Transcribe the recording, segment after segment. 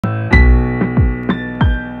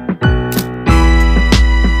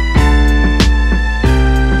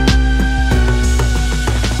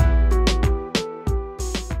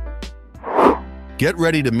Get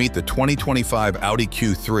ready to meet the 2025 Audi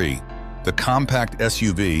Q3, the compact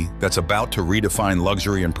SUV that's about to redefine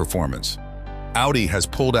luxury and performance. Audi has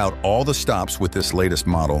pulled out all the stops with this latest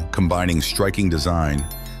model, combining striking design,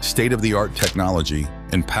 state-of-the-art technology,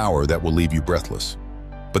 and power that will leave you breathless.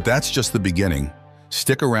 But that's just the beginning.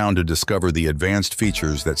 Stick around to discover the advanced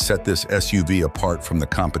features that set this SUV apart from the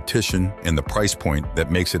competition and the price point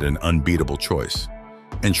that makes it an unbeatable choice.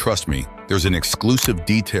 And trust me, there's an exclusive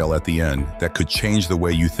detail at the end that could change the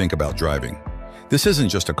way you think about driving. This isn't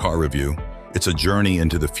just a car review, it's a journey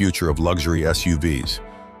into the future of luxury SUVs.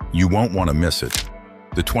 You won't want to miss it.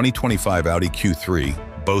 The 2025 Audi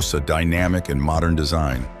Q3 boasts a dynamic and modern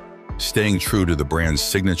design, staying true to the brand's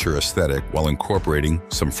signature aesthetic while incorporating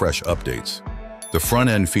some fresh updates. The front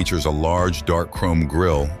end features a large dark chrome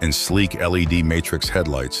grille and sleek LED matrix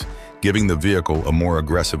headlights, giving the vehicle a more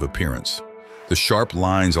aggressive appearance. The sharp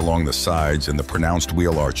lines along the sides and the pronounced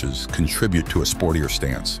wheel arches contribute to a sportier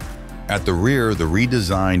stance. At the rear, the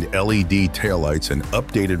redesigned LED taillights and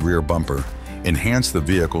updated rear bumper enhance the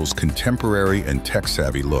vehicle's contemporary and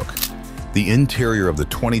tech-savvy look. The interior of the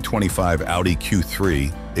 2025 Audi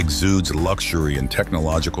Q3 exudes luxury and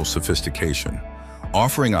technological sophistication,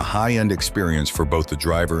 offering a high-end experience for both the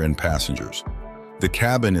driver and passengers. The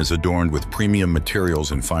cabin is adorned with premium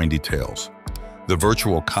materials and fine details. The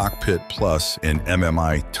Virtual Cockpit Plus and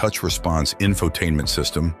MMI Touch Response infotainment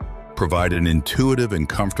system provide an intuitive and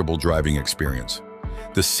comfortable driving experience.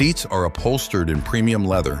 The seats are upholstered in premium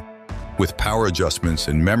leather, with power adjustments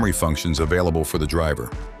and memory functions available for the driver.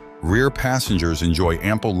 Rear passengers enjoy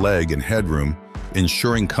ample leg and headroom,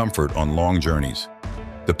 ensuring comfort on long journeys.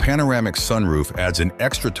 The panoramic sunroof adds an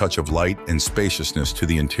extra touch of light and spaciousness to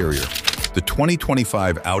the interior. The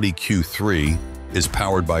 2025 Audi Q3 is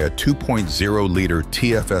powered by a 2.0-liter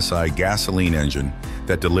TFSI gasoline engine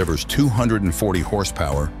that delivers 240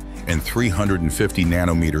 horsepower and 350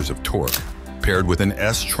 nanometers of torque. Paired with an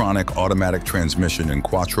S-tronic automatic transmission and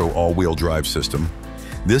quattro all-wheel drive system,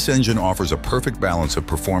 this engine offers a perfect balance of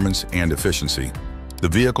performance and efficiency. The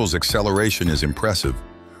vehicle's acceleration is impressive,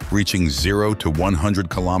 reaching 0 to 100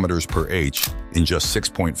 kilometers per h in just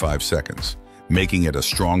 6.5 seconds, making it a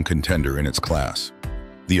strong contender in its class.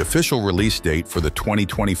 The official release date for the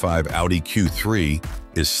 2025 Audi Q3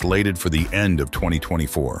 is slated for the end of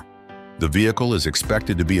 2024. The vehicle is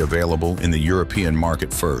expected to be available in the European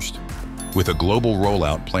market first, with a global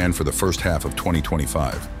rollout planned for the first half of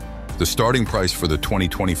 2025. The starting price for the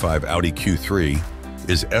 2025 Audi Q3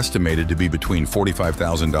 is estimated to be between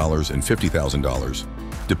 $45,000 and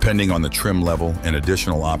 $50,000, depending on the trim level and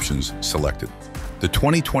additional options selected. The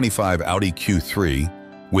 2025 Audi Q3,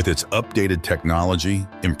 with its updated technology,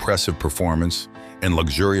 impressive performance, and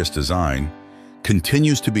luxurious design,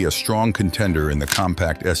 continues to be a strong contender in the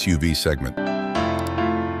compact SUV segment.